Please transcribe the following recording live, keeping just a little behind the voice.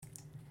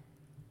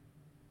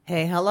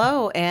Hey,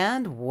 hello,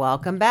 and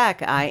welcome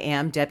back. I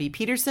am Debbie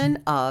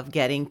Peterson of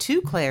Getting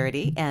to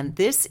Clarity, and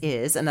this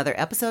is another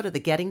episode of the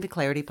Getting to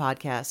Clarity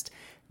podcast.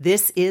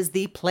 This is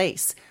the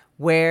place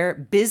where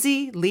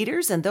busy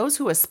leaders and those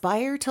who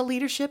aspire to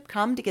leadership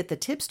come to get the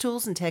tips,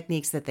 tools, and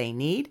techniques that they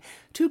need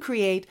to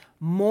create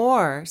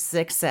more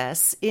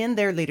success in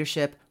their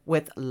leadership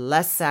with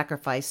less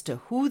sacrifice to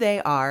who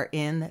they are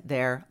in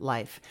their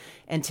life.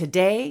 And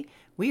today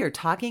we are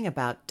talking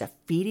about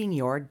defeating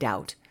your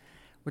doubt.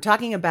 We're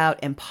talking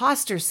about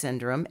impostor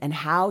syndrome and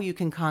how you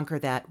can conquer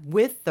that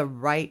with the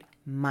right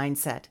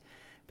mindset.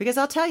 Because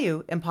I'll tell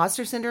you,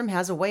 impostor syndrome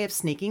has a way of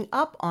sneaking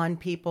up on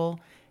people.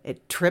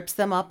 It trips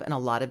them up in a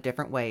lot of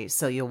different ways.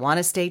 So you'll want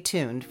to stay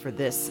tuned for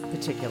this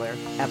particular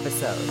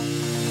episode.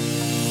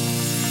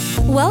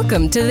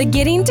 Welcome to the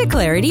Getting to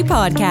Clarity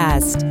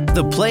podcast,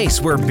 the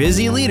place where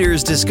busy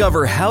leaders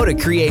discover how to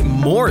create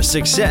more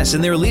success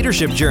in their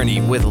leadership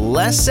journey with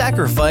less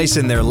sacrifice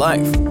in their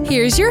life.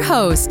 Here's your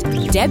host,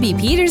 Debbie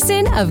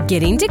Peterson of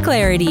Getting to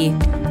Clarity.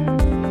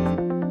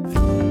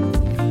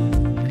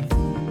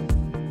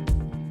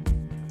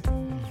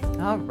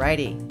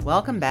 Alrighty,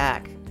 welcome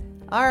back.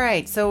 All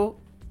right, so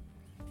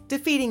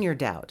defeating your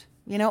doubt.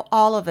 You know,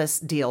 all of us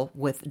deal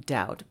with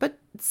doubt, but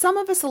some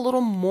of us a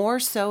little more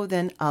so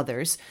than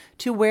others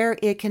to where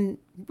it can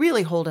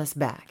really hold us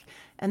back.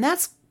 And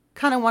that's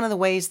kind of one of the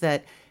ways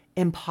that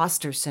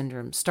imposter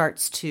syndrome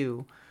starts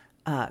to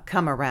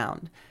come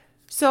around.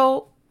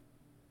 So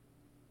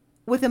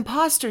with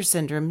imposter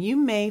syndrome, you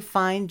may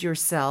find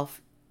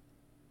yourself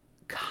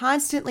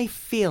constantly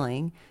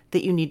feeling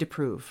that you need to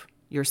prove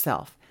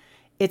yourself.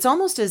 It's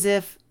almost as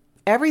if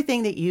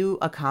everything that you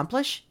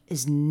accomplish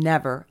is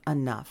never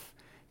enough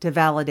to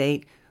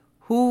validate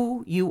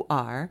who you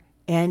are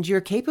and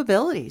your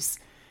capabilities.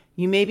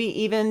 You maybe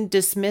even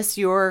dismiss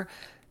your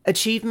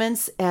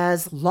achievements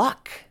as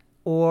luck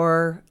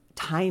or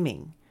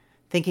timing,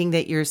 thinking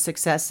that your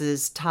success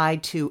is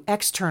tied to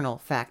external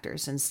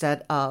factors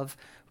instead of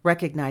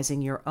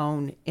recognizing your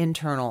own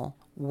internal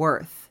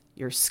worth,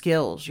 your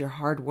skills, your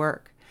hard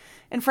work.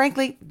 And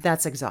frankly,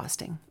 that's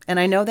exhausting. And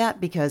I know that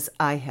because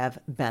I have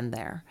been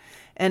there.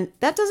 And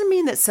that doesn't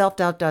mean that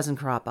self-doubt doesn't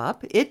crop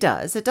up. It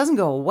does. It doesn't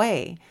go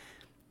away.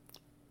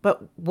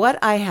 But what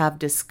I have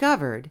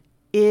discovered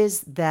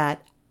is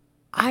that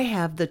I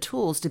have the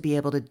tools to be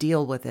able to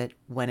deal with it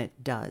when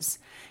it does.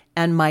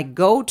 And my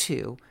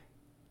go-to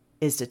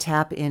is to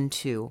tap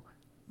into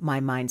my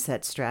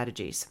mindset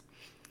strategies.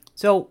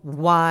 So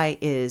why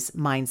is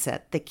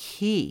mindset the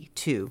key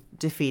to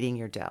defeating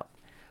your doubt?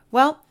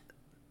 Well,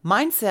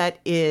 mindset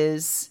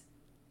is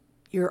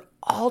your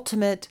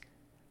ultimate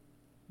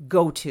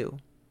go-to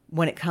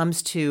when it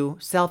comes to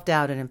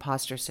self-doubt and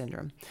imposter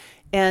syndrome.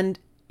 And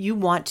you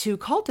want to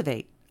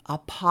cultivate a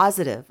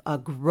positive, a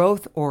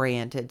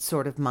growth-oriented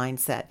sort of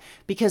mindset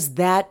because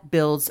that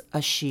builds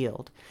a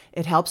shield.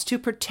 It helps to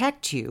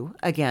protect you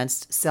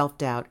against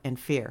self-doubt and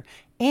fear.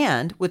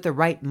 And with the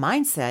right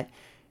mindset,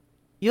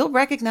 you'll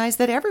recognize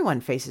that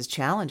everyone faces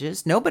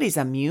challenges. Nobody's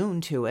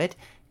immune to it.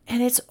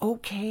 And it's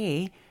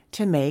okay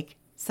to make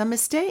some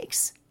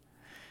mistakes.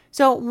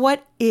 So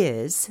what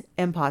is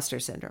imposter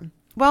syndrome?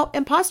 Well,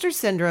 imposter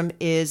syndrome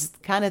is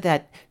kind of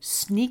that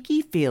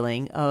sneaky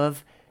feeling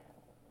of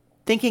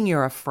thinking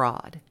you're a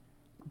fraud,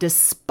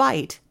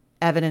 despite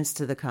evidence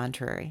to the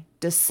contrary,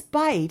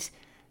 despite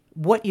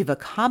what you've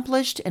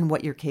accomplished and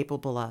what you're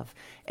capable of.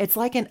 It's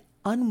like an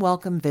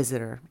unwelcome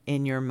visitor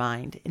in your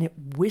mind, and it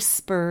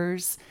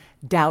whispers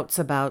doubts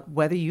about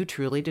whether you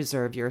truly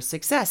deserve your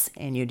success,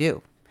 and you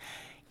do.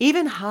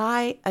 Even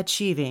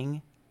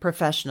high-achieving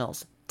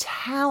professionals,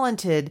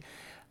 talented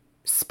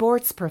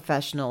sports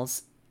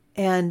professionals,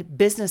 and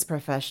business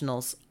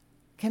professionals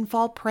can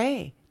fall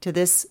prey to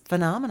this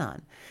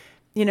phenomenon.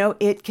 You know,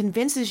 it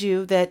convinces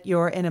you that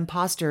you're an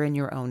imposter in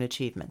your own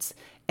achievements,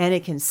 and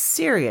it can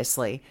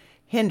seriously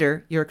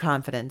hinder your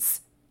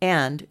confidence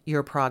and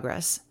your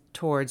progress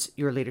towards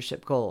your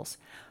leadership goals.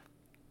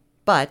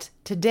 But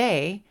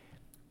today,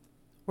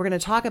 we're going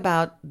to talk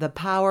about the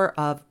power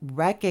of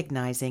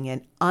recognizing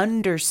and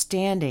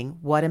understanding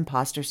what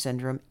imposter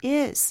syndrome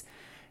is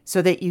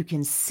so that you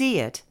can see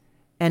it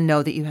and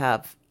know that you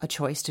have a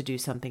choice to do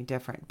something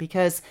different.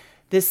 Because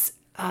this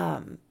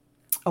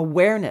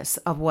awareness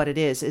of what it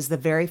is the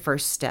very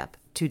first step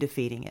to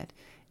defeating it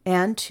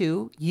and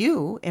to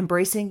you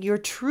embracing your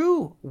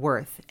true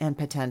worth and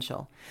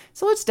potential.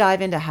 So let's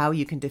dive into how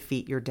you can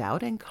defeat your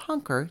doubt and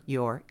conquer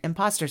your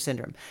imposter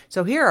syndrome.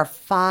 So here are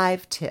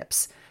 5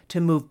 tips to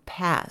move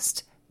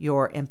past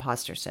your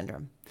imposter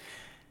syndrome.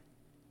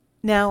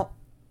 Now,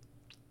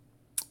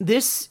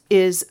 this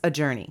is a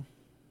journey.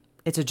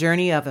 It's a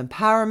journey of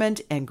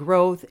empowerment and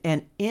growth.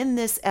 And in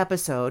this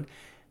episode,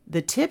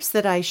 the tips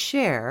that I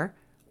share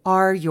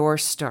are your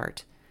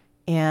start.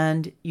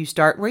 And you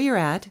start where you're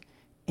at,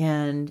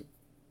 and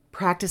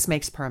practice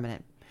makes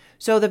permanent.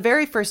 So the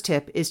very first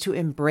tip is to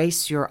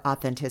embrace your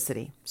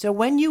authenticity. So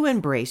when you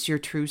embrace your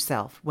true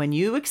self, when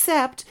you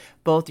accept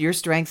both your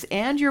strengths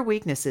and your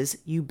weaknesses,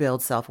 you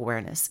build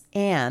self-awareness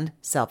and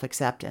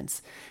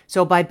self-acceptance.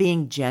 So by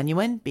being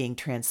genuine, being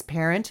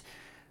transparent,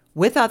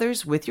 with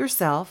others, with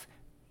yourself,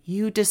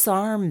 you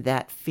disarm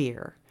that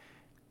fear.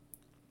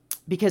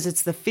 Because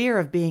it's the fear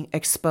of being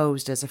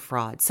exposed as a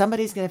fraud.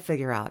 Somebody's going to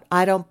figure out,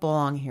 I don't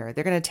belong here.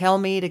 They're going to tell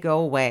me to go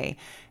away.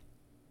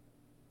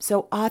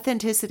 So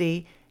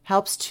authenticity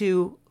helps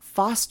to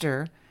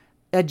foster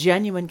a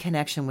genuine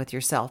connection with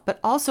yourself, but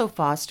also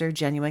foster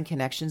genuine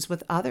connections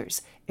with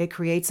others. It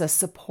creates a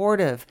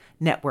supportive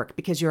network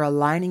because you're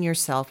aligning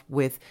yourself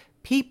with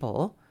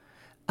people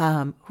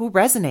who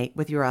resonate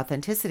with your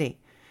authenticity.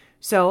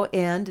 So,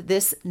 and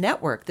this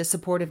network, this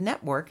supportive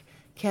network,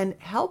 can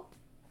help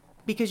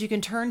because you can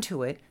turn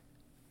to it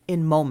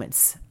in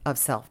moments of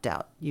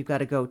self-doubt. You've got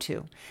to go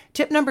to.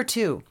 Tip number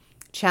 2,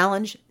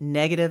 challenge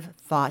negative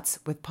thoughts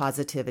with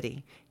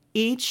positivity.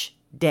 Each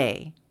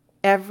day,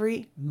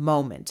 every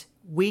moment,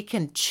 we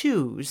can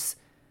choose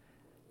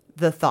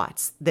the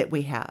thoughts that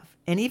we have.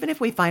 And even if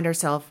we find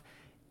ourselves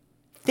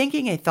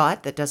thinking a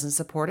thought that doesn't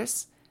support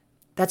us,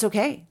 that's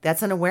okay.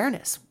 That's an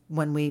awareness.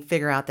 When we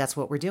figure out that's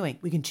what we're doing,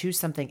 we can choose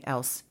something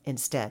else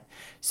instead.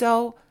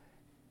 So,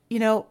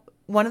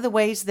 one of the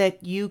ways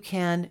that you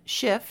can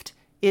shift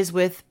is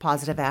with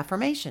positive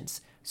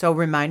affirmations. So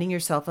reminding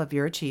yourself of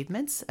your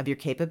achievements, of your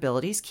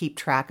capabilities, keep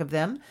track of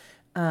them.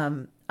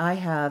 I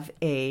have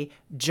a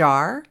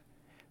jar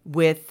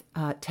with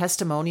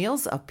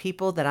testimonials of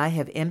people that I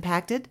have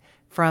impacted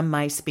from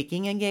my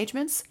speaking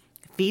engagements,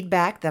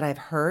 feedback that I've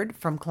heard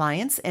from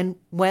clients. And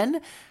when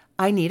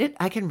I need it,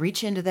 I can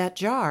reach into that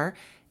jar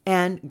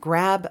and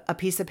grab a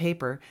piece of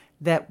paper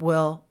that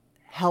will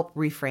help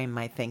reframe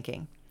my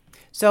thinking.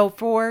 So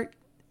for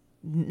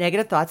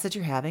negative thoughts that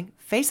you're having,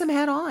 face them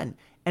head on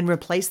and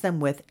replace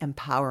them with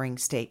empowering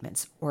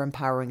statements or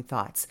empowering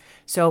thoughts.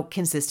 So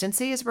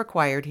consistency is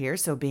required here,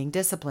 so being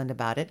disciplined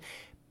about it,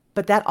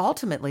 but that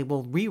ultimately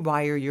will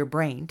rewire your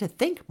brain to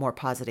think more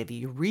positively.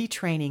 You're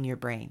retraining your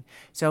brain.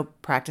 So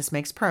practice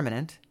makes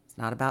permanent. It's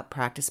not about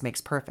practice makes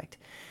perfect.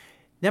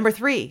 Number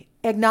 3,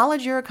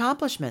 acknowledge your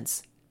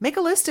accomplishments. Make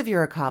a list of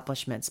your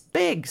accomplishments,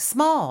 big,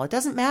 small, it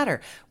doesn't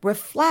matter.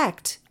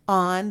 Reflect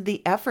on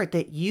the effort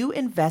that you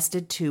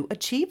invested to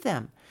achieve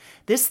them.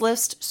 This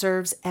list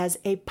serves as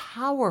a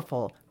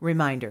powerful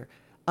reminder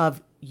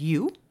of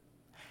you,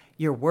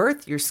 your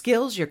worth, your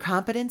skills, your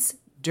competence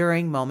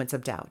during moments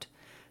of doubt.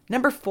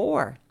 Number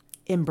 4,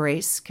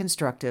 embrace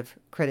constructive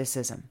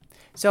criticism.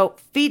 So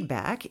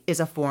feedback is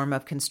a form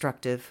of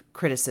constructive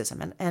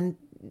criticism, and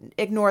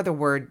ignore the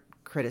word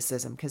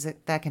criticism because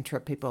that can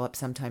trip people up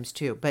sometimes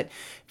too. But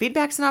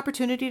feedback's an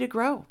opportunity to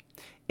grow.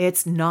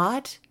 It's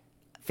not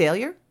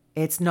failure.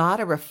 It's not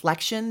a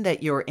reflection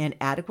that you're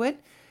inadequate.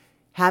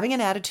 Having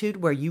an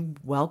attitude where you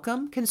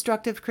welcome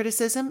constructive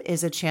criticism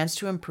is a chance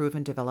to improve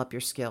and develop your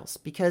skills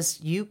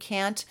because you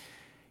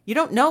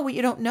don't know what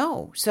you don't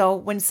know. So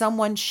when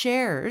someone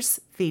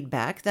shares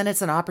feedback, then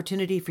it's an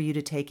opportunity for you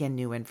to take in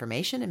new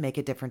information and make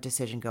a different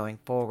decision going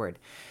forward.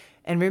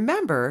 And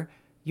remember,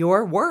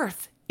 your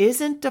worth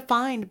isn't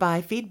defined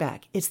by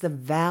feedback. It's the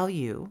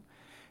value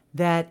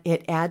that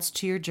it adds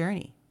to your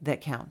journey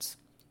that counts.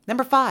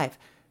 Number 5,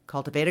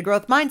 cultivate a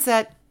growth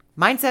mindset.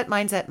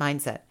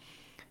 Mindset.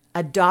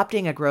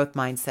 Adopting a growth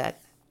mindset.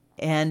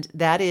 And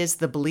that is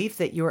the belief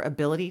that your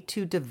ability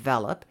to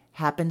develop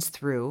happens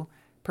through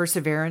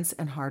perseverance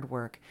and hard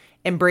work.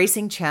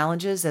 Embracing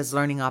challenges as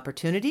learning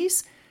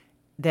opportunities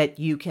that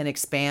you can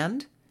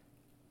expand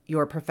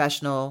your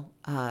professional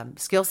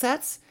skill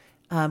sets.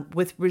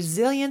 With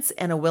resilience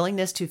and a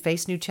willingness to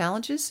face new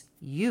challenges,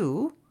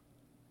 you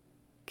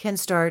can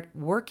start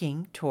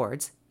working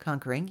towards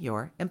conquering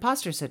your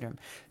imposter syndrome.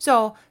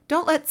 So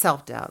don't let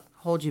self-doubt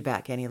hold you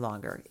back any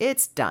longer.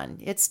 It's done.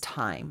 It's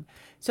time.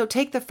 So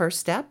take the first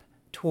step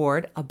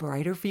toward a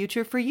brighter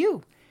future for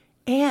you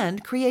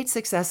and create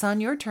success on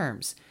your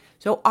terms.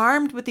 So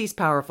armed with these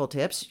powerful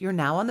tips, you're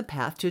now on the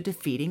path to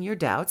defeating your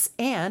doubts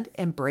and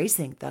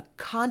embracing the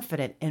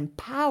confident,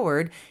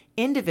 empowered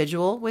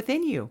individual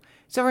within you.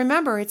 So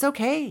remember, it's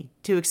okay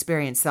to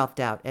experience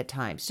self-doubt at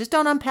times. Just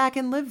don't unpack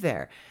and live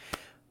there.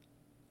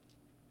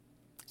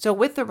 So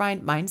with the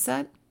right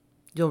mindset,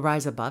 you'll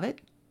rise above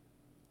it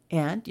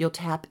and you'll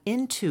tap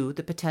into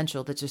the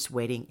potential that's just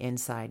waiting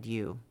inside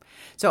you.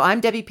 So I'm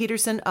Debbie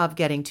Peterson of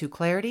Getting to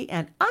Clarity.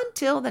 And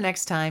until the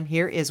next time,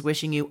 here is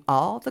wishing you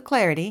all the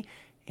clarity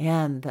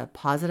and the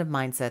positive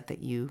mindset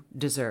that you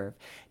deserve.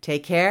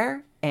 Take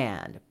care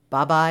and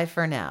bye-bye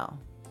for now.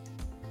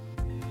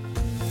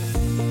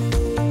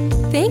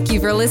 Thank you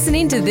for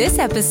listening to this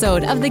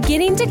episode of the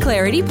Getting to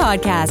Clarity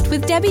podcast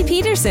with Debbie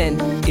Peterson.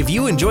 If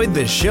you enjoyed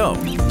this show,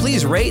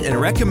 please rate and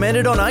recommend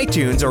it on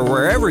iTunes or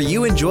wherever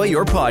you enjoy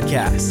your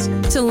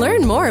podcasts. To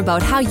learn more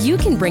about how you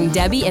can bring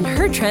Debbie and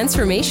her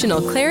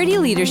transformational clarity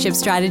leadership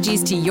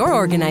strategies to your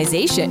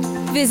organization,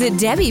 visit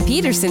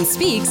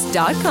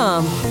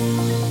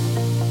DebbiePetersonSpeaks.com.